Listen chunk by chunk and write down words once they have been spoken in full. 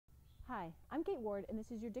Hi, I'm Kate Ward, and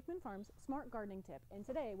this is your Dickman Farms Smart Gardening Tip. And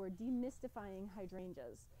today we're demystifying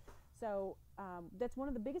hydrangeas. So that's one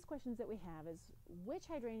of the biggest questions that we have is which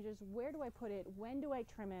hydrangeas, where do I put it, when do I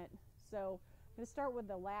trim it? So I'm going to start with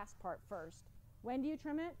the last part first. When do you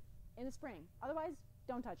trim it? In the spring. Otherwise,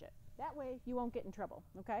 don't touch it. That way you won't get in trouble,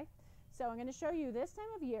 okay? So I'm going to show you this time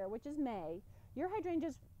of year, which is May. Your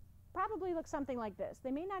hydrangeas probably look something like this.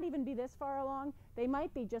 They may not even be this far along. They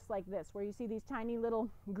might be just like this, where you see these tiny little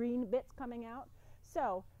green bits coming out.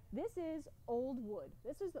 So this is old wood.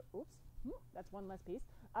 This is the, oops, that's one less piece.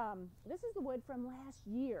 This is the wood from last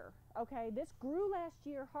year, okay? This grew last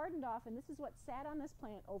year, hardened off, and this is what sat on this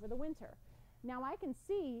plant over the winter. Now I can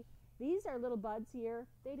see these are little buds here.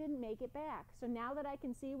 They didn't make it back. So now that I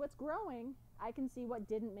can see what's growing, I can see what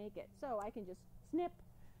didn't make it. So I can just snip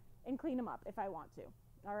and clean them up if I want to.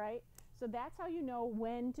 All right, so that's how you know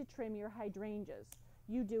when to trim your hydrangeas.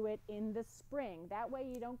 You do it in the spring. That way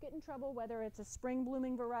you don't get in trouble whether it's a spring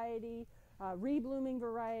blooming variety, re-blooming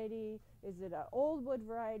variety, is it an old wood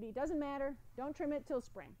variety, doesn't matter. Don't trim it till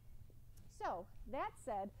spring. So that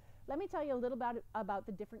said, let me tell you a little about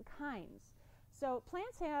the different kinds. So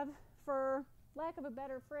plants have, for lack of a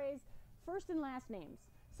better phrase, first and last names.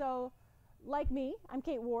 So like me, I'm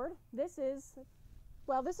Kate Ward. This is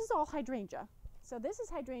all hydrangea. So this is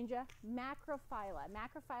hydrangea macrophylla.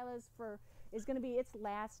 Macrophylla is going to be its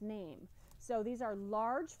last name. So these are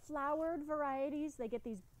large flowered varieties. They get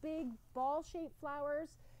these big ball-shaped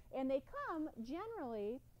flowers, and they come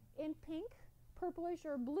generally in pink, purplish,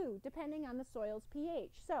 or blue, depending on the soil's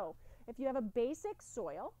pH. So if you have a basic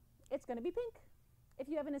soil, it's going to be pink. If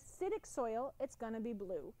you have an acidic soil, it's going to be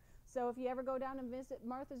blue. So if you ever go down and visit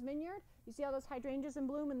Martha's Vineyard, you see all those hydrangeas in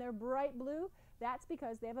bloom and they're bright blue. That's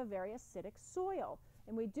because they have a very acidic soil.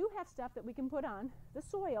 And we do have stuff that we can put on the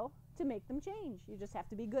soil to make them change. You just have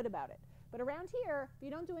to be good about it. But around here, if you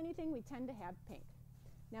don't do anything, we tend to have pink.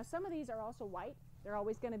 Now some of these are also white. They're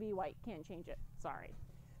always going to be white. Can't change it. Sorry.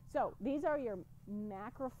 So these are your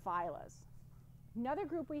macrophyllas. Another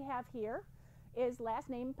group we have here is last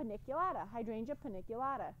name paniculata, hydrangea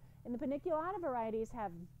paniculata. And the paniculata varieties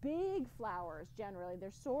have big flowers generally.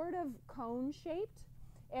 They're sort of cone shaped,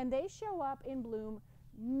 and they show up in bloom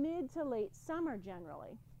mid to late summer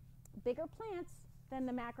generally. Bigger plants than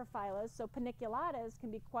the macrophyllas, so paniculatas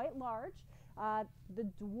can be quite large. The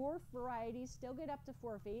dwarf varieties still get up to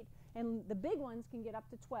 4 feet, and the big ones can get up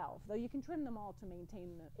to 12, though you can trim them all to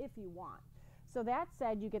maintain them if you want. So that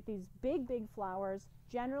said, you get these big flowers,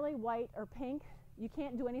 generally white or pink. You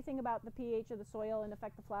can't do anything about the pH of the soil and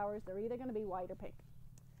affect the flowers. They're either going to be white or pink.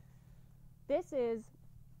 This is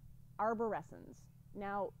arborescens.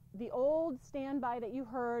 Now, the old standby that you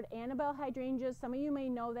heard, Annabelle hydrangeas, some of you may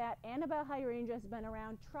know that. Annabelle hydrangea has been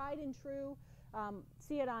around, tried and true.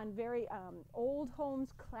 See it on very old homes,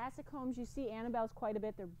 classic homes. You see Annabelles quite a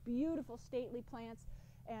bit. They're beautiful, stately plants.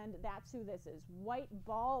 And that's who this is. White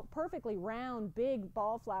ball, perfectly round, big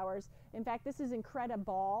ball flowers. In fact, this is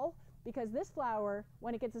incredible because this flower,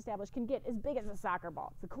 when it gets established, can get as big as a soccer ball.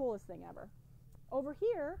 It's the coolest thing ever. Over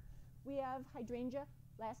here, we have hydrangea,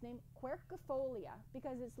 last name quercifolia,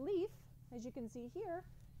 because its leaf, as you can see here,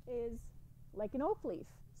 is like an oak leaf.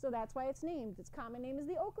 So that's why it's named. Its common name is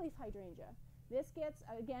the oak leaf hydrangea. This gets,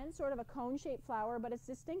 again, sort of a cone-shaped flower, but it's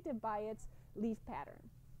distinctive by its leaf pattern.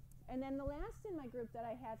 And then the last in my group that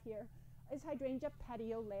I have here is hydrangea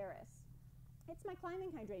petiolaris. It's my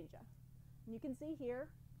climbing hydrangea. And you can see here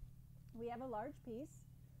we have a large piece,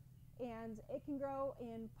 and it can grow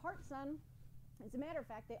in part sun. As a matter of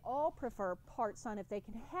fact, they all prefer part sun if they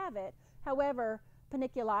can have it. However,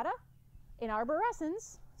 paniculata in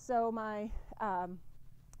arborescens, so my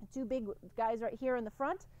two big guys right here in the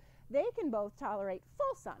front, they can both tolerate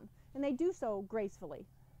full sun, and they do so gracefully.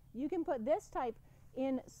 You can put this type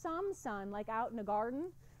in some sun, like out in a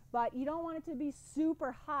garden, but you don't want it to be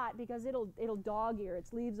super hot because it'll dog ear.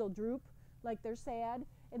 Its leaves will droop like they're sad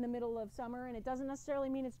in the middle of summer, and it doesn't necessarily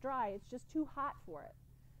mean it's dry. It's just too hot for it.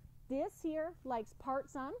 This here likes part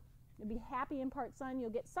sun. It'll be happy in part sun. You'll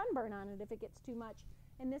get sunburn on it if it gets too much,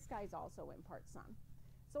 and this guy's also in part sun.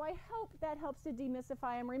 So I hope that helps to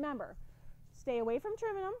demystify them. Remember, stay away from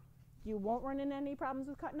trimming them. You won't run into any problems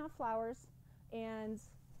with cutting off flowers, and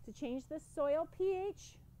to change the soil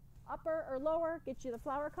pH, upper or lower, get you the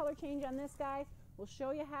flower color change on this guy. We'll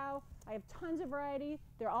show you how. I have tons of variety.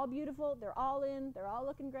 They're all beautiful. They're all in. They're all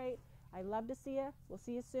looking great. I love to see you. We'll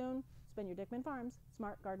see you soon. It's been your Dickman Farms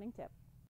Smart Gardening Tip.